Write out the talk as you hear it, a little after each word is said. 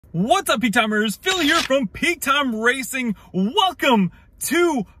What's up, Peak Timers? Phil here from Peak Time Racing. Welcome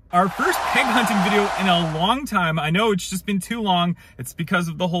to our first peg hunting video in a long time. I know it's just been too long. It's because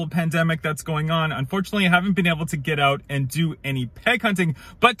of the whole pandemic that's going on. Unfortunately, I haven't been able to get out and do any peg hunting,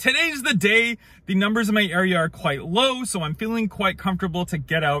 but today's the day. The numbers in my area are quite low, so I'm feeling quite comfortable to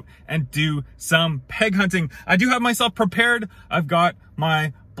get out and do some peg hunting. I do have myself prepared. I've got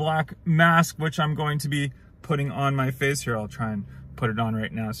my black mask, which I'm going to be putting on my face here. I'll try and put it on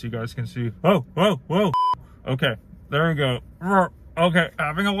right now so you guys can see. Whoa. Okay, there we go. Okay,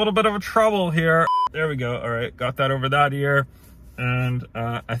 having a little bit of a trouble here. There we go. All right, got that over that ear, and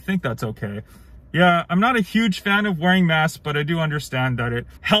I think that's okay. Yeah, I'm not a huge fan of wearing masks, but I do understand that it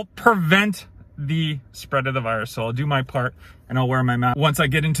helps prevent the spread of the virus. So I'll do my part and I'll wear my mask once I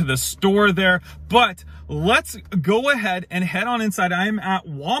get into the store there. But let's go ahead and head on inside. I am at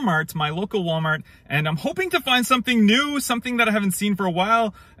Walmart, my local Walmart, and I'm hoping to find something new, something that I haven't seen for a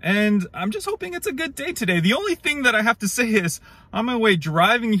while. And I'm just hoping it's a good day today. The only thing that I have to say is on my way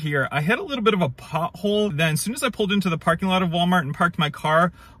driving here, I hit a little bit of a pothole. Then as soon as I pulled into the parking lot of Walmart and parked my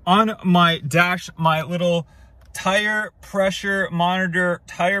car, on my dash, my little tire pressure monitor,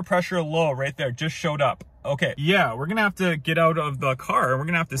 tire pressure low right there just showed up. Okay, yeah, we're gonna have to get out of the car and we're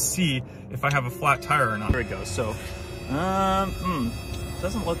gonna have to see if I have a flat tire or not. There we go. So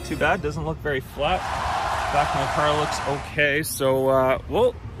doesn't look too bad, doesn't look very flat. Back of my car looks okay, so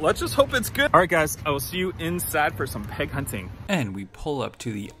well, let's just hope it's good. All right guys, I will see you inside for some peg hunting. And we pull up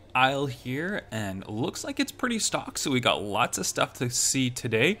to the aisle here and looks like it's pretty stocked, so we got lots of stuff to see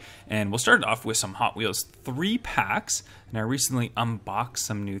today. And we'll start off with some Hot Wheels 3-packs, and I recently unboxed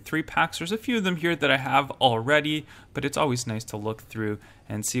some new 3-packs. There's a few of them here that I have already, but it's always nice to look through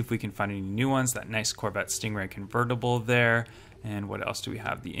and see if we can find any new ones. That nice Corvette Stingray convertible there, and what else do we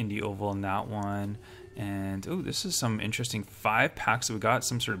have? The Indy Oval in that one. And oh, this is some interesting 5-packs that we got.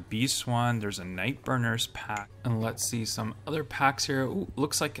 Some sort of Beast one. There's a Night Burners pack. And let's see some other packs here. Ooh,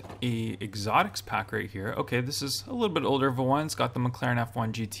 looks like a Exotics pack right here. Okay, this is a little bit older of a one. It's got the McLaren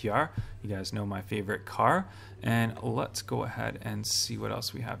F1 GTR. You guys know my favorite car. And let's go ahead and see what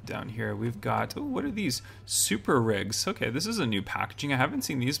else we have down here. We've got, oh, what are these? Super Rigs. Okay, this is a new packaging. I haven't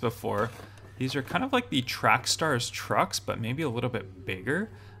seen these before. These are kind of like the Track Stars trucks, but maybe a little bit bigger.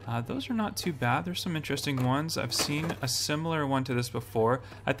 Those are not too bad. There's some interesting ones. I've seen a similar one to this before.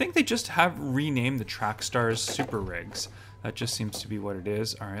 I think they just have renamed the Track Stars Super Rigs. That just seems to be what it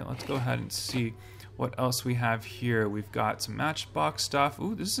is. All right, let's go ahead and see what else we have here. We've got some Matchbox stuff.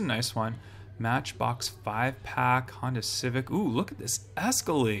 Ooh, this is a nice one. Matchbox 5-pack, Honda Civic. Ooh, look at this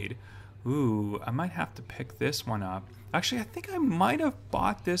Escalade. Ooh, I might have to pick this one up. Actually, I think I might have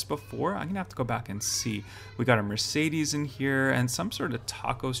bought this before. I'm gonna have to go back and see. We got a Mercedes in here and some sort of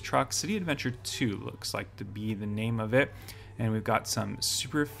tacos truck. City Adventure 2 looks like to be the name of it. And we've got some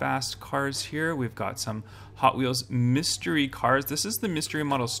super fast cars here. We've got some Hot Wheels mystery cars. This is the Mystery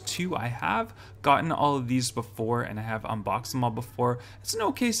Models 2. I have gotten all of these before and I have unboxed them all before. It's an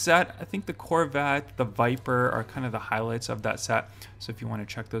okay set. I think the Corvette, the Viper are kind of the highlights of that set. So if you want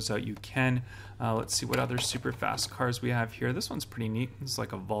to check those out, you can. Let's see what other super fast cars we have here. This one's pretty neat. It's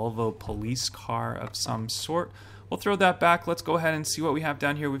like a Volvo police car of some sort. We'll throw that back. Let's go ahead and see what we have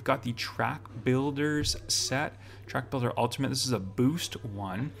down here. We've got the Track Builders set. Track Builder Ultimate. This is a boost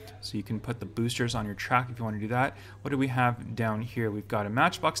one, so you can put the boosters on your track if you want to do that. What do we have down here? We've got a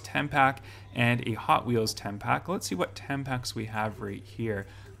Matchbox 10-pack and a Hot Wheels 10-pack. Let's see what 10-packs we have right here.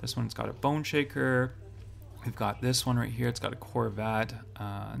 This one's got a Bone Shaker. We've got this one right here. It's got a Corvette.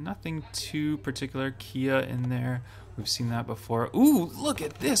 Nothing too particular. Kia in there. We've seen that before. Ooh, look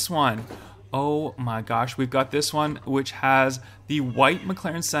at this one. Oh my gosh, we've got this one which has the white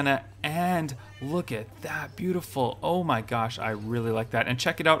McLaren Senna, and look at that, beautiful. Oh my gosh, I really like that. And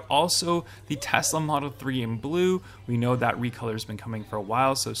check it out, also the Tesla Model 3 in blue. We know that recolor has been coming for a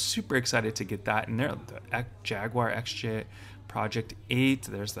while, so super excited to get that in there. The Jaguar XJ Project 8,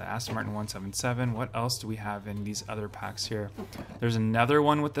 there's the Aston Martin 177. What else do we have in these other packs here? There's another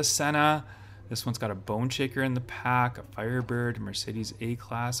one with the Senna. This one's got a Bone Shaker in the pack, a Firebird, Mercedes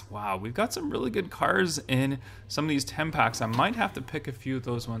A-Class. Wow, we've got some really good cars in some of these 10-packs. I might have to pick a few of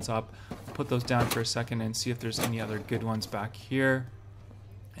those ones up, put those down for a second and see if there's any other good ones back here.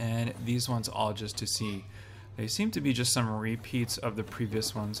 And these ones all just to see. They seem to be just some repeats of the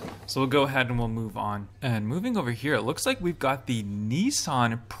previous ones. So we'll go ahead and we'll move on. And moving over here, it looks like we've got the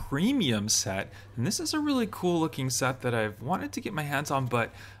Nissan Premium set. And this is a really cool looking set that I've wanted to get my hands on,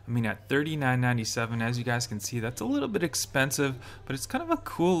 but I mean at $39.97, as you guys can see, that's a little bit expensive, but it's kind of a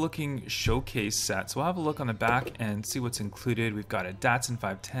cool looking showcase set. So we'll have a look on the back and see what's included. We've got a Datsun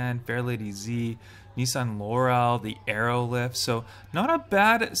 510, Fairlady Z, Nissan Laurel, the Aerolift. So not a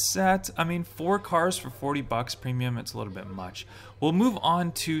bad set. I mean, 4 cars for 40 bucks premium, it's a little bit much. We'll move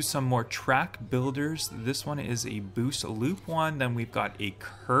on to some more track builders. This one is a boost loop one. Then we've got a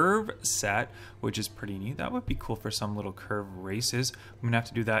curve set, which is pretty neat. That would be cool for some little curve races. I'm gonna have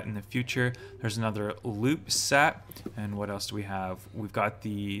to do that in the future. There's another loop set. And what else do we have? We've got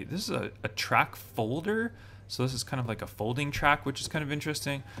this is a track folder. So this is kind of like a folding track, which is kind of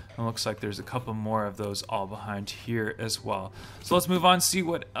interesting. It looks like there's a couple more of those all behind here as well. So let's move on, see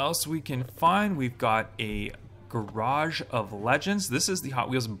what else we can find. We've got a Garage of Legends. This is the Hot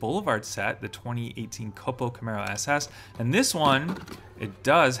Wheels Boulevard set, the 2018 Copo Camaro SS. And this one, it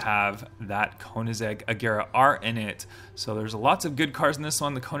does have that Koenigsegg Agera R in it. So there's lots of good cars in this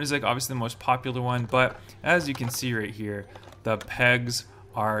one. The Koenigsegg, obviously the most popular one, but as you can see right here, the pegs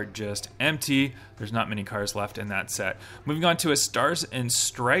are just empty. There's not many cars left in that set. Moving on to a Stars and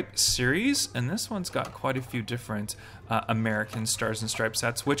Stripes series, and this one's got quite a few different American Stars and Stripes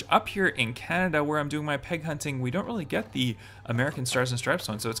sets, which up here in Canada, where I'm doing my peg hunting, we don't really get the American Stars and Stripes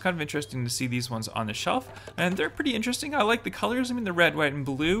one, so it's kind of interesting to see these ones on the shelf, and they're pretty interesting. I like the colors. I mean, the red, white, and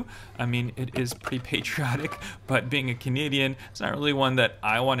blue. I mean, it is pretty patriotic, but being a Canadian, it's not really one that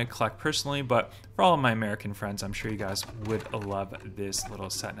I want to collect personally, but for all of my American friends, I'm sure you guys would love this little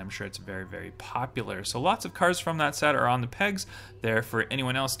set, and I'm sure it's very, very popular. So lots of cars from that set are on the pegs there for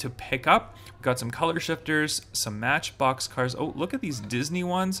anyone else to pick up. We've got some color shifters, some Matchbox cars. Oh, look at these Disney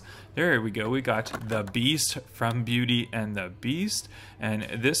ones. There we go. We got the Beast from Beauty and the Beast. And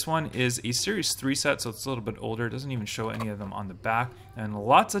this one is a Series 3 set, so it's a little bit older. It doesn't even show any of them on the back. And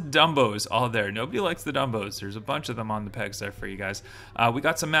lots of Dumbos all there. Nobody likes the Dumbos. There's a bunch of them on the pegs there for you guys. We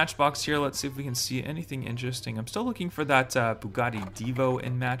got some Matchbox here. Let's see if we can see anything interesting. I'm still looking for that Bugatti Divo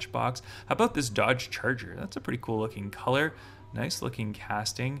in Matchbox. How about this Dodge Charger? That's a pretty cool looking color. Nice looking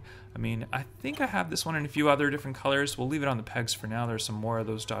casting. I mean, I think I have this one in a few other different colors. We'll leave it on the pegs for now. There's some more of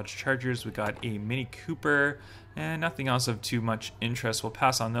those Dodge Chargers. We got a Mini Cooper and nothing else of too much interest. We'll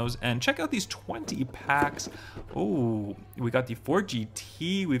pass on those and check out these 20 packs. Oh, we got the Ford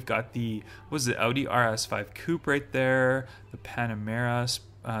GT. We've got the, what was it, Audi RS5 Coupe right there. The Panamera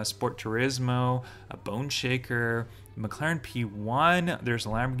Sport Turismo, a Bone Shaker, McLaren P1. There's a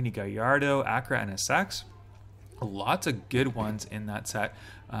Lamborghini Gallardo, Acura NSX. Lots of good ones in that set.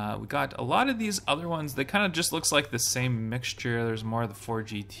 We got a lot of these other ones that kind of just looks like the same mixture. There's more of the Ford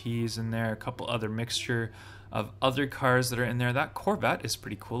GTs in there, a couple other mixture of other cars that are in there. That Corvette is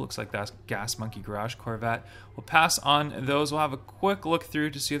pretty cool. Looks like that Gas Monkey Garage Corvette. We'll pass on those. We'll have a quick look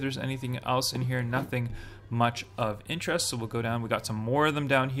through to see if there's anything else in here. Nothing much of interest, so we'll go down. We got some more of them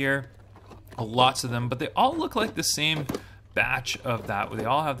down here. Lots of them, but they all look like the same batch of that. They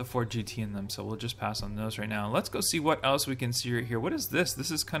all have the Ford GT in them, so we'll just pass on those right now. Let's go see what else we can see right here. What is this?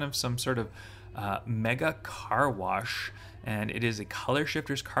 This is kind of some sort of mega car wash, and it is a color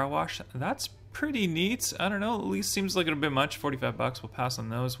shifters car wash. That's pretty neat. I don't know, at least seems like a bit much. 45 bucks. We'll pass on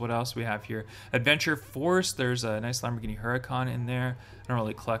those. What else we have here? Adventure Force. There's a nice Lamborghini Huracan in there. I don't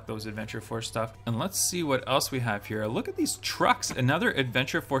really collect those Adventure Force stuff. And let's see what else we have here. Look at these trucks. Another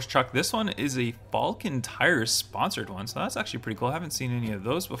Adventure Force truck. This one is a Falcon Tires sponsored one, so that's actually pretty cool. I haven't seen any of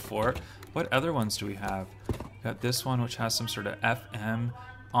those before. What other ones do we have? We got this one, which has some sort of FM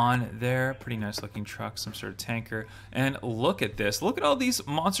on there. Pretty nice looking truck, some sort of tanker. And look at this. Look at all these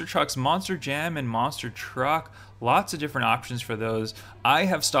monster trucks, Monster Jam and Monster Truck. Lots of different options for those. I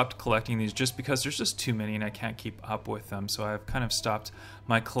have stopped collecting these just because there's just too many and I can't keep up with them. So I've kind of stopped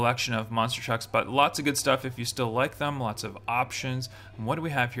my collection of monster trucks, but lots of good stuff if you still like them. Lots of options. And what do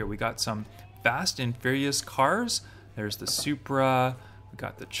we have here? We got some Fast and Furious cars. There's the Supra. We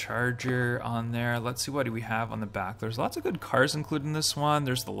got the Charger on there. Let's see, what do we have on the back? There's lots of good cars included in this one.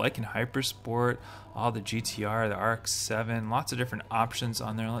 There's the Lycan Hypersport, all the GTR, the RX-7, lots of different options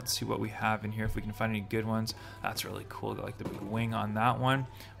on there. Let's see what we have in here, if we can find any good ones. That's really cool. I like the big wing on that one.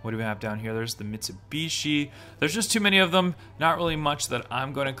 What do we have down here? There's the Mitsubishi. There's just too many of them. Not really much that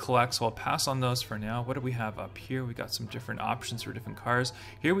I'm going to collect, so I'll pass on those for now. What do we have up here? We got some different options for different cars.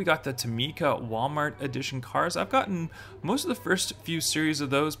 Here we got the Tamika Walmart Edition cars. I've gotten most of the first few series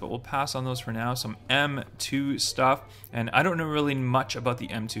of those, but we'll pass on those for now. Some M2 stuff, and I don't know really much about the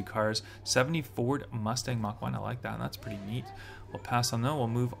M2 cars. 70 Ford Mustang Mach 1, I like that, and that's pretty neat. We'll pass on that. We'll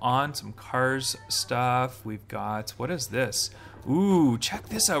move on. Some cars stuff. We've got, what is this? Ooh, check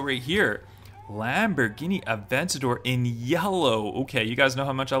this out right here. Lamborghini Aventador in yellow. Okay, you guys know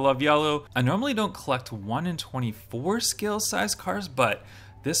how much I love yellow. I normally don't collect 1 in 24 scale size cars, but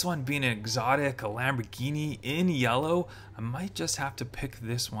This one being an exotic, a Lamborghini in yellow. I might just have to pick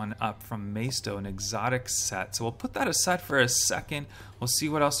this one up from Maisto, an exotic set. So we'll put that aside for a second. We'll see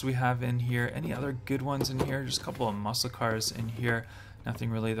what else we have in here. Any other good ones in here? Just a couple of muscle cars in here. Nothing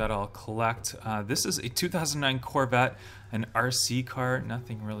really that I'll collect. This is a 2009 Corvette, an RC car.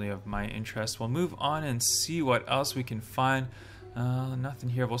 Nothing really of my interest. We'll move on and see what else we can find. Nothing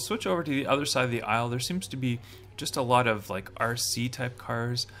here. We'll switch over to the other side of the aisle. There seems to be just a lot of like RC type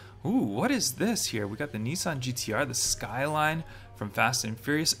cars. Ooh, what is this here? We got the Nissan GTR, the Skyline from Fast and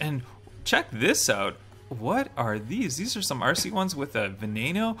Furious, and check this out. What are these? These are some RC ones with a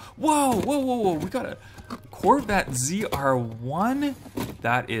Veneno. Whoa, whoa, whoa, whoa. We got a Corvette ZR1.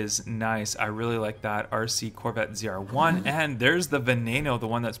 That is nice. I really like that RC Corvette ZR1. And there's the Veneno, the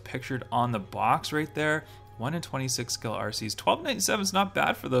one that's pictured on the box right there. 1 in 26 scale RCs. $12.97 is not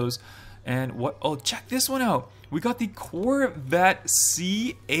bad for those. And what? Oh, check this one out. We got the Corvette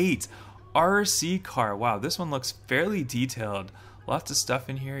C8 RC car. Wow, this one looks fairly detailed. Lots of stuff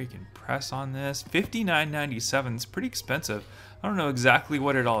in here. You can press on this. $59.97. It's pretty expensive. I don't know exactly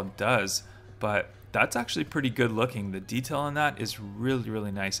what it all does, but that's actually pretty good looking. The detail on that is really,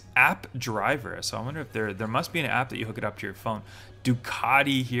 really nice. App driver. So I wonder if there must be an app that you hook it up to your phone.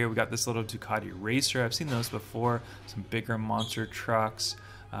 Ducati here. We got this little Ducati racer. I've seen those before. Some bigger monster trucks.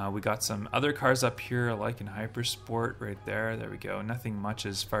 We got some other cars up here, like in Hypersport right there. There we go. Nothing much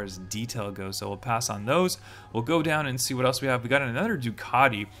as far as detail goes, so we'll pass on those. We'll go down and see what else we have. We got another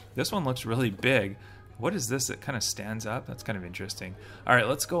Ducati. This one looks really big. What is this that kind of stands up? That's kind of interesting. All right,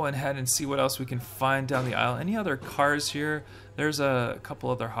 let's go ahead and see what else we can find down the aisle. Any other cars here? There's a couple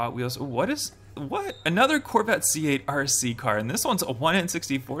other Hot Wheels. What? Another Corvette C8 RC car, and this one's a 1 in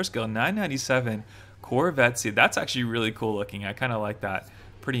 64 scale, $9.97 Corvette C8. That's actually really cool looking. I kind of like that.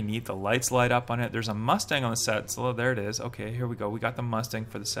 Pretty neat. The lights light up on it. There's a Mustang on the set, so there it is. Okay, here we go. We got the Mustang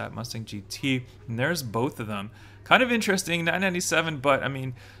for the set, Mustang GT, and there's both of them. Kind of interesting, $9.97, but I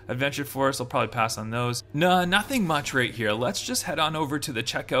mean, Adventure Force, I'll probably pass on those. No, nothing much right here. Let's just head on over to the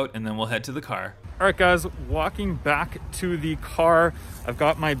checkout, and then we'll head to the car. All right, guys, walking back to the car. I've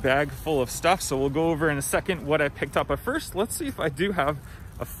got my bag full of stuff, so we'll go over in a second what I picked up. But first, let's see if I do have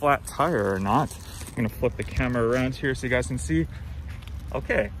a flat tire or not. I'm gonna flip the camera around here so you guys can see.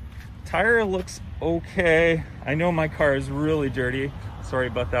 Okay, tire looks okay. I know my car is really dirty. Sorry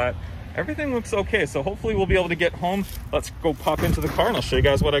about that. Everything looks okay, so hopefully we'll be able to get home. Let's go pop into the car and I'll show you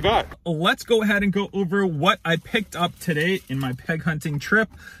guys what I got. Let's go ahead and go over what I picked up today in my peg hunting trip.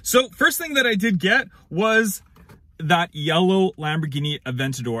 So first thing that I did get was that yellow Lamborghini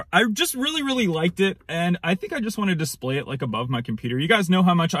Aventador. I just really liked it, and I think I just want to display it like above my computer. You guys know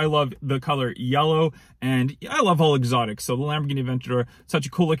how much I love the color yellow, and I love all exotics, so the Lamborghini Aventador, such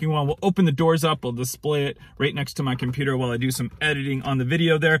a cool looking one. We'll open the doors up, we'll display it right next to my computer while I do some editing on the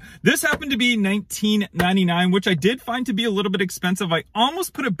video there. This happened to be $19.99, which I did find to be a little bit expensive. I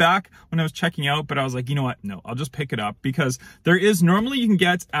almost put it back when I was checking out, but I was like, you know what, no, I'll just pick it up, because there is, normally you can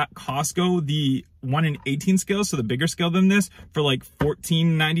get at Costco the 1 in 18 scale, so the bigger scale than this, for like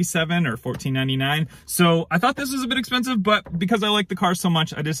 $14.97 or $14.99. So I thought this was a bit expensive, but because I like the car so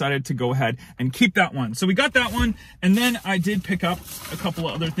much, I decided to go ahead and keep that one. So we got that one, and then I did pick up a couple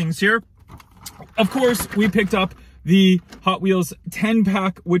of other things here. Of course, we picked up the Hot Wheels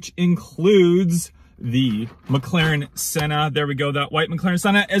 10-pack, which includes the Mclaren Senna. There we go, that white Mclaren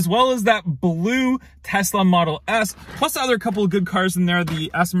Senna, as well as that blue Tesla Model S, plus other couple of good cars in there, the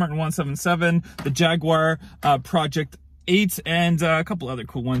Aston Martin 177, the Jaguar Project 8, and a couple other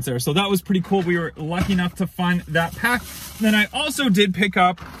cool ones there. So that was pretty cool. We were lucky enough to find that pack. Then I also did pick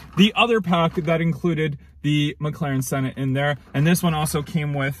up the other pack that included the Mclaren Senna in there, and this one also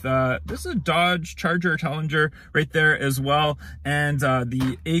came with this is a Dodge Charger Challenger right there as well, and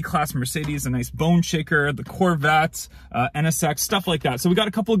the A-Class Mercedes, a nice bone shaker, the Corvette, NSX, stuff like that. So we got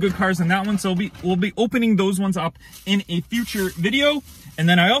a couple of good cars in that one, so we'll be opening those ones up in a future video. And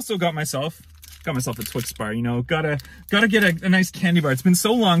then I also got myself a Twix bar. You know, gotta get a nice candy bar. It's been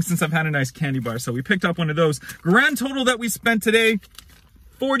so long since I've had a nice candy bar, so we picked up one of those. Grand total that we spent today,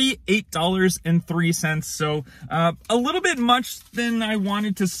 $48.03. So a little bit much than I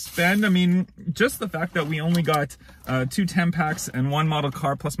wanted to spend. I mean, just the fact that we only got 2 10-packs and 1 model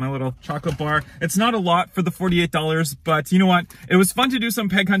car plus my little chocolate bar. It's not a lot for the $48, but you know what? It was fun to do some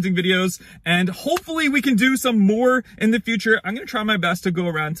peg hunting videos, and hopefully we can do some more in the future. I'm going to try my best to go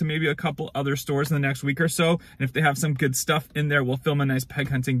around to maybe a couple other stores in the next week or so, and if they have some good stuff in there, we'll film a nice peg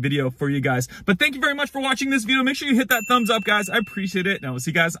hunting video for you guys. But thank you very much for watching this video. Make sure you hit that thumbs up, guys. I appreciate it, and I will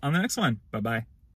see you guys on the next one. Bye-bye.